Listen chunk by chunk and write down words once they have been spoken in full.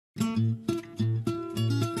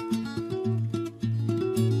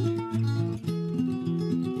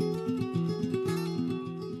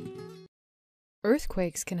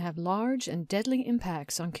Earthquakes can have large and deadly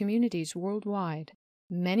impacts on communities worldwide.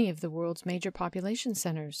 Many of the world's major population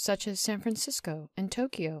centers, such as San Francisco and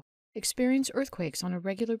Tokyo, experience earthquakes on a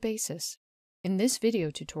regular basis. In this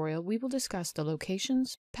video tutorial, we will discuss the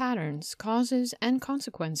locations, patterns, causes, and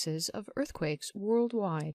consequences of earthquakes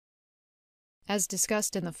worldwide. As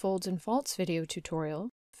discussed in the Folds and Faults video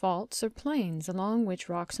tutorial, faults are planes along which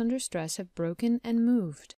rocks under stress have broken and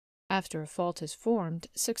moved. After a fault is formed,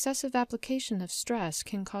 successive application of stress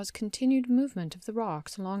can cause continued movement of the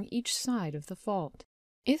rocks along each side of the fault.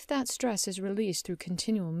 If that stress is released through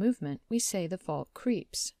continual movement, we say the fault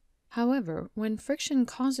creeps. However, when friction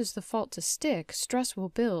causes the fault to stick, stress will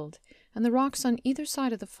build, and the rocks on either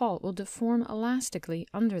side of the fault will deform elastically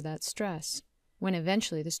under that stress. When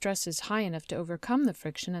eventually the stress is high enough to overcome the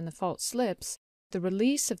friction and the fault slips, the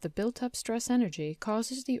release of the built-up stress energy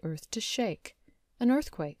causes the earth to shake, an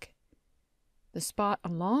earthquake. The spot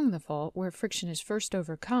along the fault where friction is first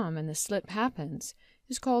overcome and the slip happens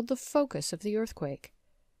is called the focus of the earthquake.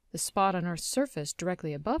 The spot on Earth's surface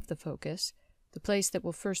directly above the focus, the place that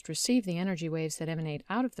will first receive the energy waves that emanate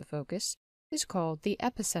out of the focus, is called the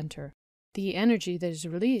epicenter. The energy that is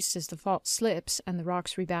released as the fault slips and the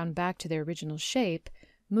rocks rebound back to their original shape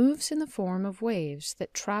moves in the form of waves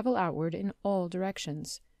that travel outward in all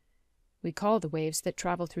directions. We call the waves that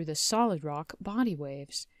travel through the solid rock body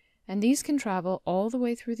waves, and these can travel all the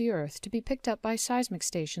way through the Earth to be picked up by seismic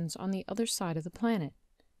stations on the other side of the planet.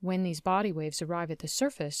 When these body waves arrive at the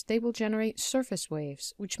surface, they will generate surface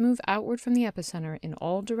waves, which move outward from the epicenter in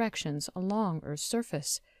all directions along Earth's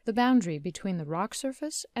surface, the boundary between the rock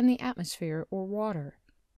surface and the atmosphere or water.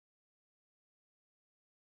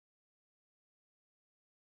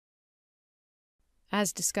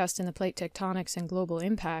 As discussed in the Plate Tectonics and Global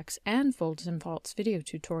Impacts and Folds and Faults video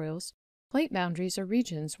tutorials, plate boundaries are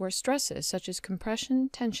regions where stresses such as compression,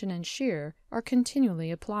 tension, and shear are continually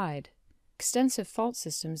applied. Extensive fault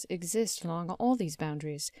systems exist along all these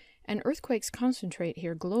boundaries, and earthquakes concentrate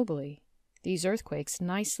here globally. These earthquakes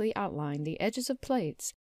nicely outline the edges of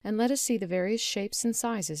plates and let us see the various shapes and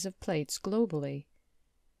sizes of plates globally.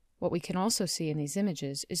 What we can also see in these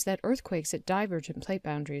images is that earthquakes at divergent plate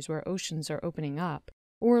boundaries where oceans are opening up,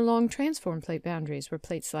 or along transform plate boundaries where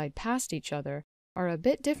plates slide past each other, are a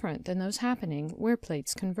bit different than those happening where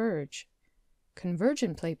plates converge.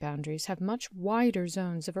 Convergent plate boundaries have much wider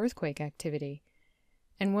zones of earthquake activity,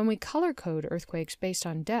 and when we color code earthquakes based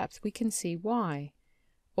on depth, we can see why.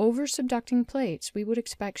 Over subducting plates, we would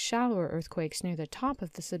expect shallower earthquakes near the top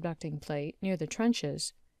of the subducting plate, near the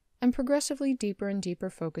trenches, and progressively deeper and deeper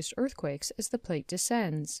focused earthquakes as the plate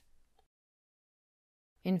descends.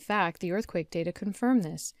 In fact, the earthquake data confirm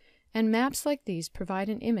this, and maps like these provide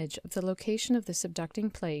an image of the location of the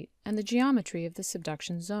subducting plate and the geometry of the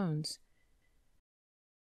subduction zones.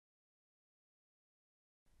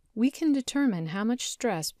 We can determine how much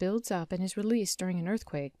stress builds up and is released during an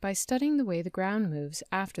earthquake by studying the way the ground moves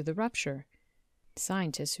after the rupture.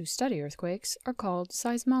 Scientists who study earthquakes are called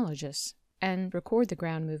seismologists and record the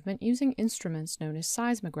ground movement using instruments known as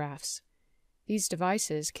seismographs. These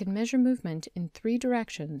devices can measure movement in 3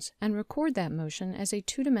 directions and record that motion as a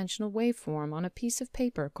 2-dimensional waveform on a piece of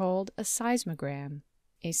paper called a seismogram.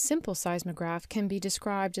 A simple seismograph can be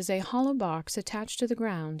described as a hollow box attached to the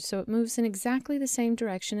ground so it moves in exactly the same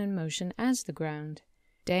direction and motion as the ground.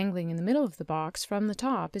 Dangling in the middle of the box from the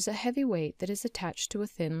top is a heavy weight that is attached to a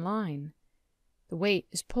thin line. The weight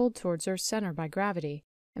is pulled towards Earth's center by gravity,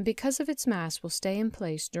 and because of its mass will stay in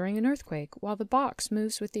place during an earthquake while the box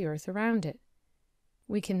moves with the Earth around it.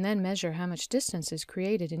 We can then measure how much distance is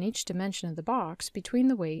created in each dimension of the box between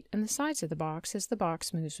the weight and the sides of the box as the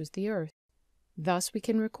box moves with the Earth. Thus we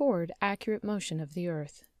can record accurate motion of the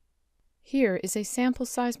Earth. Here is a sample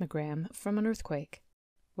seismogram from an earthquake.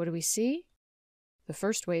 What do we see? The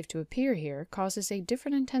first wave to appear here causes a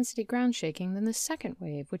different intensity ground shaking than the second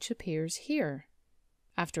wave, which appears here.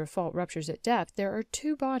 After a fault ruptures at depth, there are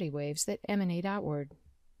 2 body waves that emanate outward.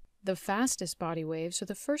 The fastest body waves are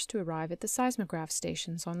the first to arrive at the seismograph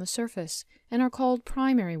stations on the surface and are called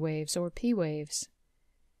primary waves or P waves.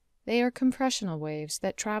 They are compressional waves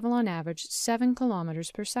that travel on average 7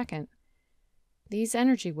 kilometers per second. These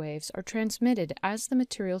energy waves are transmitted as the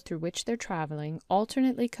material through which they're traveling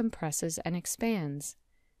alternately compresses and expands.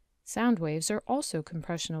 Sound waves are also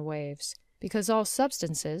compressional waves. Because all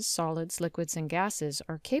substances, solids, liquids, and gases,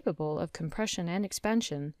 are capable of compression and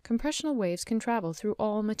expansion, compressional waves can travel through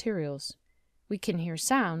all materials. We can hear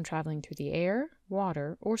sound traveling through the air,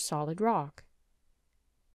 water, or solid rock.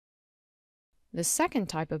 The second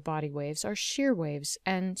type of body waves are shear waves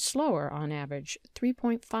and slower on average,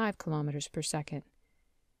 3.5 kilometers per second.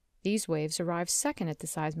 These waves arrive second at the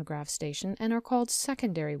seismograph station and are called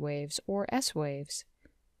secondary waves or S waves.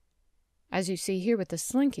 As you see here with the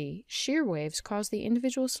slinky, shear waves cause the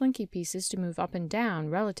individual slinky pieces to move up and down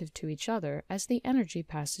relative to each other as the energy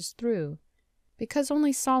passes through. Because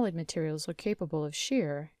only solid materials are capable of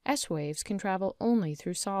shear, S waves can travel only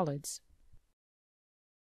through solids.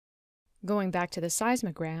 Going back to the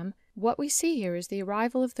seismogram, what we see here is the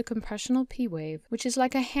arrival of the compressional P wave, which is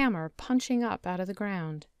like a hammer punching up out of the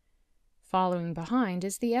ground. Following behind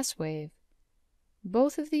is the S wave.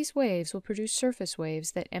 Both of these waves will produce surface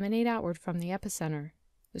waves that emanate outward from the epicenter.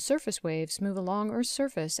 The surface waves move along Earth's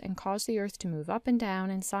surface and cause the Earth to move up and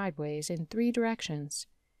down and sideways in 3 directions.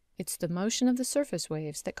 It's the motion of the surface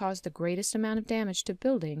waves that cause the greatest amount of damage to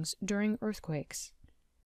buildings during earthquakes.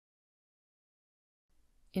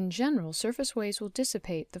 In general, surface waves will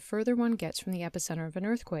dissipate the further one gets from the epicenter of an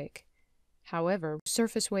earthquake. However,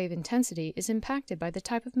 surface wave intensity is impacted by the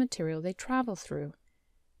type of material they travel through.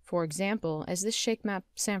 For example, as this shake map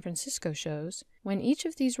San Francisco shows, when each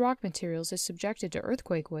of these rock materials is subjected to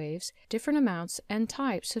earthquake waves, different amounts and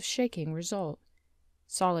types of shaking result.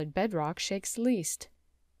 Solid bedrock shakes least.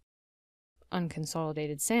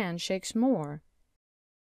 Unconsolidated sand shakes more.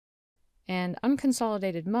 And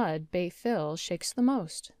unconsolidated mud, bay fill, shakes the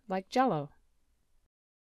most, like jello.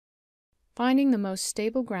 Finding the most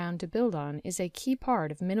stable ground to build on is a key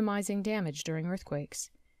part of minimizing damage during earthquakes.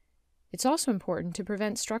 It's also important to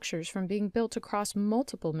prevent structures from being built across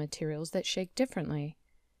multiple materials that shake differently.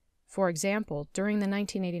 For example, during the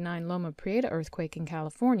 1989 Loma Prieta earthquake in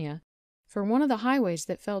California, for one of the highways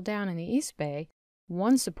that fell down in the East Bay,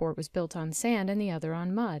 one support was built on sand and the other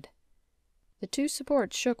on mud. The 2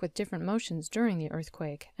 supports shook with different motions during the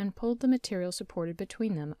earthquake and pulled the material supported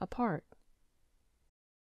between them apart.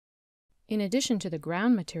 In addition to the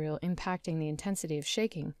ground material impacting the intensity of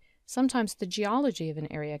shaking, sometimes the geology of an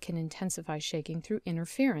area can intensify shaking through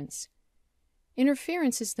interference.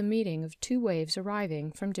 Interference is the meeting of 2 waves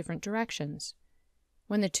arriving from different directions.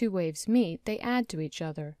 When the 2 waves meet, they add to each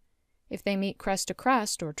other. If they meet crest to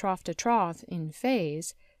crest or trough to trough in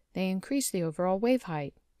phase, they increase the overall wave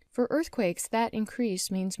height. For earthquakes, that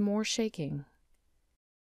increase means more shaking.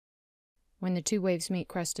 When the 2 waves meet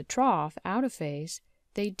crest to trough, out of phase,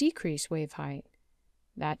 they decrease wave height.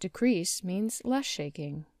 That decrease means less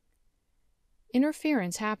shaking.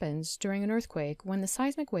 Interference happens during an earthquake when the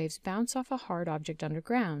seismic waves bounce off a hard object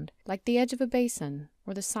underground, like the edge of a basin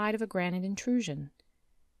or the side of a granite intrusion.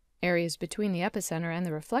 Areas between the epicenter and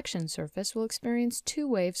the reflection surface will experience 2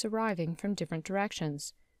 waves arriving from different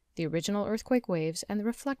directions, the original earthquake waves and the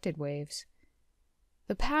reflected waves.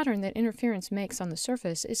 The pattern that interference makes on the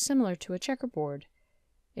surface is similar to a checkerboard.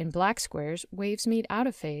 In black squares, waves meet out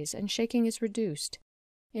of phase and shaking is reduced.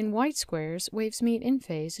 In white squares, waves meet in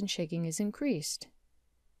phase and shaking is increased.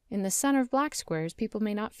 In the center of black squares, people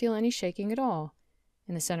may not feel any shaking at all.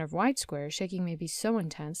 In the center of white squares, shaking may be so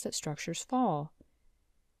intense that structures fall.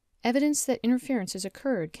 Evidence that interference has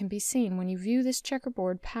occurred can be seen when you view this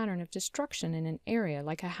checkerboard pattern of destruction in an area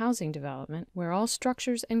like a housing development where all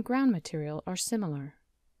structures and ground material are similar.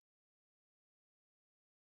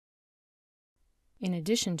 In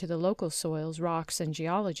addition to the local soils, rocks, and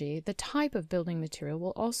geology, the type of building material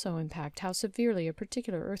will also impact how severely a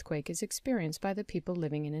particular earthquake is experienced by the people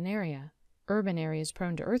living in an area. Urban areas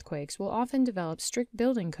prone to earthquakes will often develop strict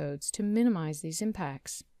building codes to minimize these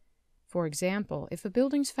impacts. For example, if a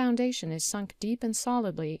building's foundation is sunk deep and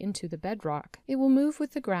solidly into the bedrock, it will move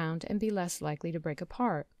with the ground and be less likely to break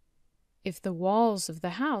apart. If the walls of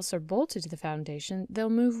the house are bolted to the foundation, they'll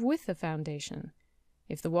move with the foundation.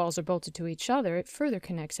 If the walls are bolted to each other, it further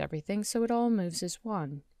connects everything so it all moves as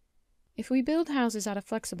one. If we build houses out of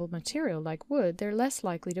flexible material like wood, they're less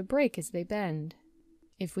likely to break as they bend.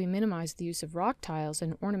 If we minimize the use of rock tiles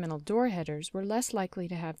and ornamental door headers, we're less likely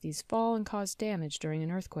to have these fall and cause damage during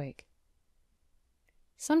an earthquake.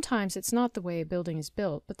 Sometimes it's not the way a building is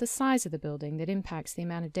built, but the size of the building that impacts the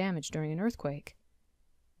amount of damage during an earthquake.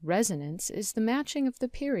 Resonance is the matching of the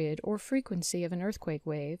period or frequency of an earthquake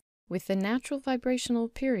wave with the natural vibrational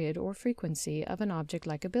period or frequency of an object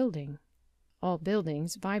like a building. All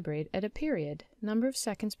buildings vibrate at a period, number of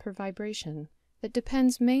seconds per vibration, that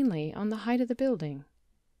depends mainly on the height of the building.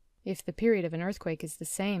 If the period of an earthquake is the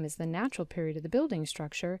same as the natural period of the building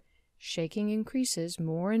structure, shaking increases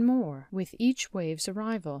more and more with each wave's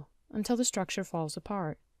arrival until the structure falls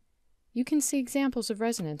apart. You can see examples of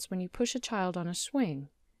resonance when you push a child on a swing.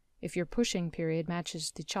 If your pushing period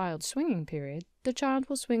matches the child's swinging period, the child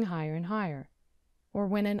will swing higher and higher. or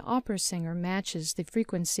when an opera singer matches the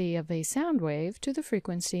frequency of a sound wave to the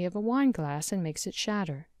frequency of a wine glass and makes it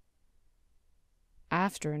shatter.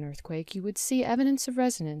 After an earthquake, you would see evidence of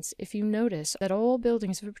resonance if you notice that all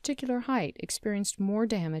buildings of a particular height experienced more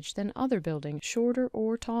damage than other buildings shorter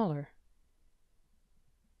or taller.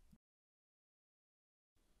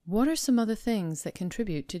 What are some other things that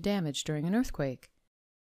contribute to damage during an earthquake?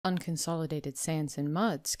 Unconsolidated sands and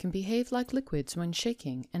muds can behave like liquids when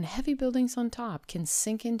shaking, and heavy buildings on top can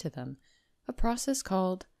sink into them, a process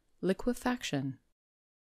called liquefaction.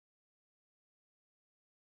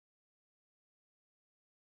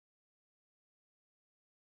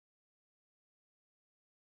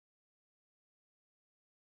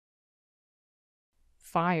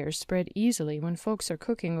 Fires spread easily when folks are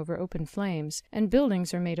cooking over open flames, and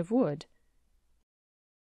buildings are made of wood.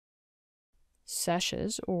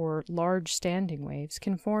 Seiches, or large standing waves,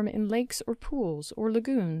 can form in lakes or pools or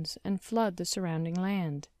lagoons and flood the surrounding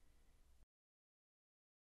land.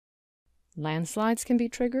 Landslides can be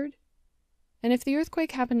triggered, and if the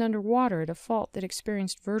earthquake happened underwater at a fault that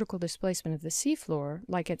experienced vertical displacement of the seafloor,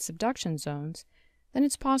 like at subduction zones, then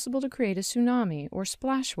it's possible to create a tsunami or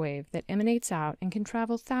splash wave that emanates out and can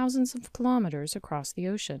travel thousands of kilometers across the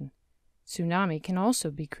ocean. Tsunami can also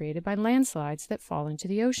be created by landslides that fall into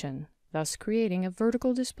the ocean, thus creating a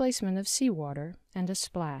vertical displacement of seawater and a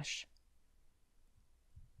splash.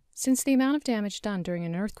 Since the amount of damage done during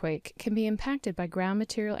an earthquake can be impacted by ground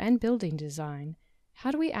material and building design, how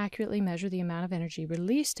do we accurately measure the amount of energy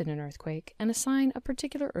released in an earthquake and assign a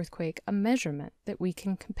particular earthquake a measurement that we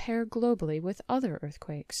can compare globally with other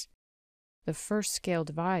earthquakes? The first scale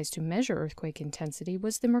devised to measure earthquake intensity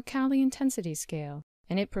was the Mercalli Intensity Scale,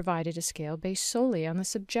 and it provided a scale based solely on the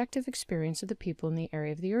subjective experience of the people in the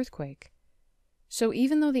area of the earthquake. So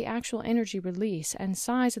even though the actual energy release and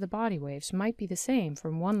size of the body waves might be the same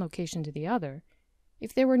from one location to the other,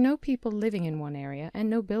 if there were no people living in one area and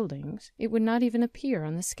no buildings, it would not even appear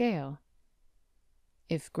on the scale.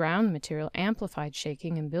 If ground material amplified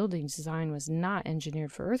shaking and building design was not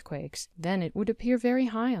engineered for earthquakes, then it would appear very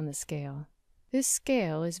high on the scale. This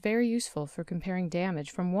scale is very useful for comparing damage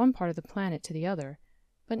from one part of the planet to the other,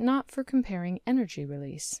 but not for comparing energy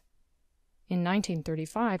release. In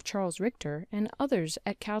 1935, Charles Richter and others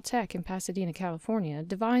at Caltech in Pasadena, California,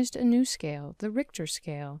 devised a new scale, the Richter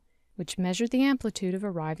scale, which measured the amplitude of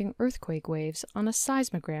arriving earthquake waves on a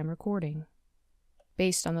seismogram recording.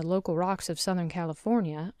 Based on the local rocks of Southern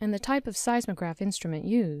California and the type of seismograph instrument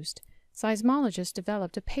used, seismologists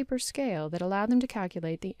developed a paper scale that allowed them to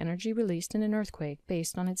calculate the energy released in an earthquake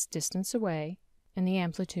based on its distance away and the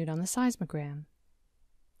amplitude on the seismogram.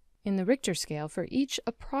 In the Richter scale, for each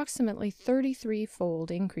approximately 33-fold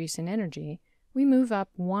increase in energy, we move up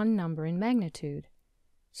one number in magnitude.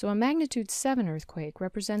 So a magnitude 7 earthquake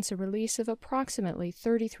represents a release of approximately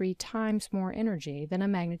 33 times more energy than a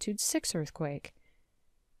magnitude 6 earthquake,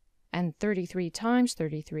 and 33 times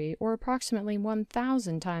 33, or approximately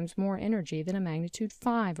 1,000 times more energy than a magnitude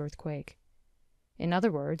 5 earthquake. In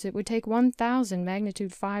other words, it would take 1,000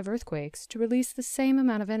 magnitude 5 earthquakes to release the same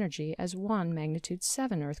amount of energy as one magnitude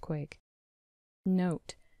 7 earthquake.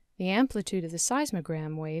 Note: the amplitude of the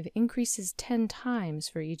seismogram wave increases 10 times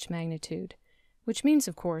for each magnitude, which means,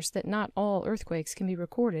 of course, that not all earthquakes can be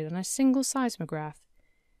recorded on a single seismograph.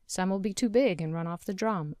 Some will be too big and run off the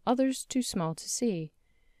drum, others too small to see.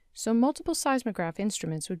 So multiple seismograph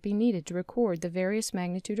instruments would be needed to record the various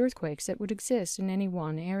magnitude earthquakes that would exist in any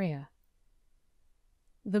one area.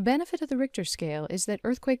 The benefit of the Richter scale is that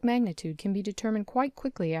earthquake magnitude can be determined quite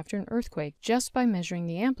quickly after an earthquake just by measuring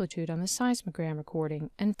the amplitude on the seismogram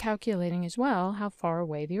recording and calculating as well how far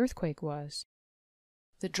away the earthquake was.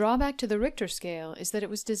 The drawback to the Richter scale is that it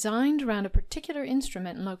was designed around a particular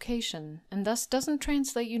instrument and location, and thus doesn't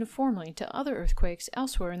translate uniformly to other earthquakes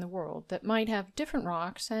elsewhere in the world that might have different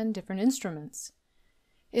rocks and different instruments.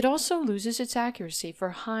 It also loses its accuracy for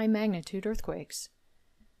high-magnitude earthquakes.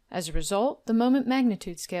 As a result, the moment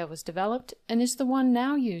magnitude scale was developed and is the one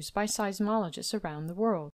now used by seismologists around the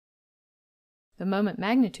world. The moment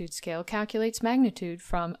magnitude scale calculates magnitude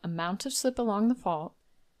from amount of slip along the fault,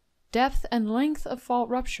 depth and length of fault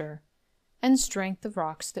rupture, and strength of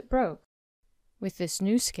rocks that broke. With this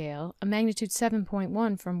new scale, a magnitude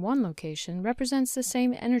 7.1 from one location represents the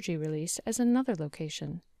same energy release as another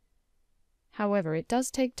location. However, it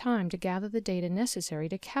does take time to gather the data necessary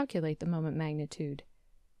to calculate the moment magnitude.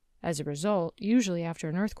 As a result, usually after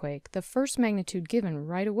an earthquake, the first magnitude given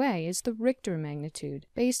right away is the Richter magnitude,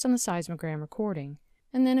 based on the seismogram recording,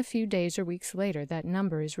 and then a few days or weeks later that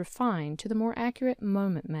number is refined to the more accurate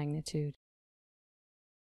moment magnitude.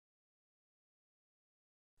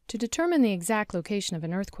 To determine the exact location of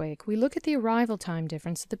an earthquake, we look at the arrival time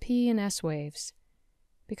difference of the P and S waves.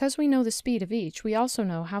 Because we know the speed of each, we also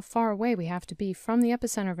know how far away we have to be from the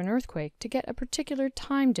epicenter of an earthquake to get a particular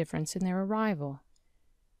time difference in their arrival.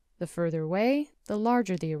 The further away, the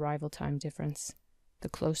larger the arrival time difference. The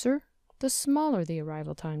closer, the smaller the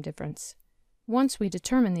arrival time difference. Once we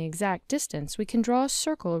determine the exact distance, we can draw a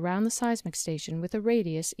circle around the seismic station with a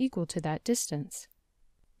radius equal to that distance.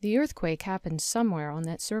 The earthquake happened somewhere on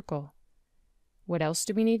that circle. What else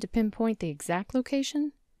do we need to pinpoint the exact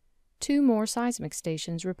location? 2 more seismic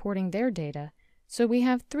stations reporting their data, so we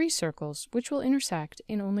have 3 circles which will intersect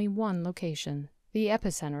in only one location, the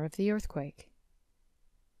epicenter of the earthquake.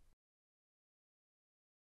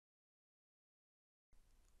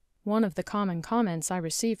 One of the common comments I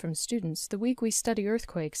receive from students the week we study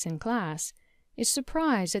earthquakes in class is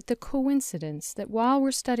surprise at the coincidence that while we're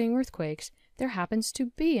studying earthquakes, there happens to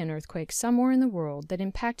be an earthquake somewhere in the world that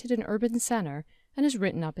impacted an urban center and is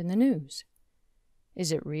written up in the news.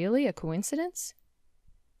 Is it really a coincidence?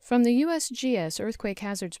 From the USGS Earthquake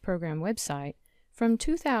Hazards Program website, from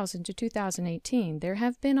 2000 to 2018, there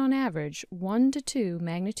have been on average 1 to 2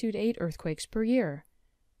 magnitude 8 earthquakes per year.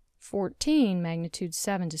 14 magnitude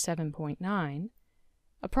 7 to 7.9,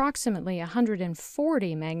 approximately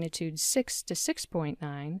 140 magnitude 6 to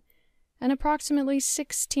 6.9, and approximately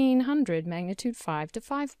 1,600 magnitude 5 to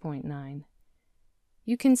 5.9.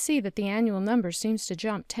 You can see that the annual number seems to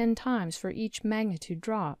jump 10 times for each magnitude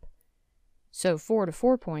drop. So 4 to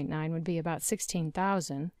 4.9 would be about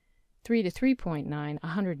 16,000, 3 to 3.9,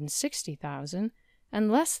 160,000,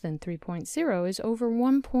 and less than 3.0 is over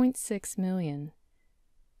 1.6 million.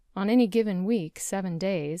 On any given week, 7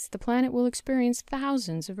 days, the planet will experience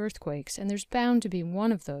thousands of earthquakes, and there's bound to be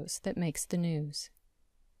one of those that makes the news.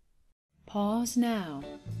 Pause now.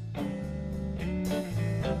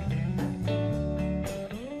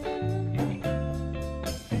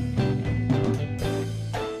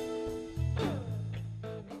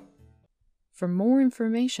 For more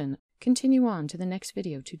information, continue on to the next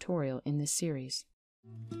video tutorial in this series.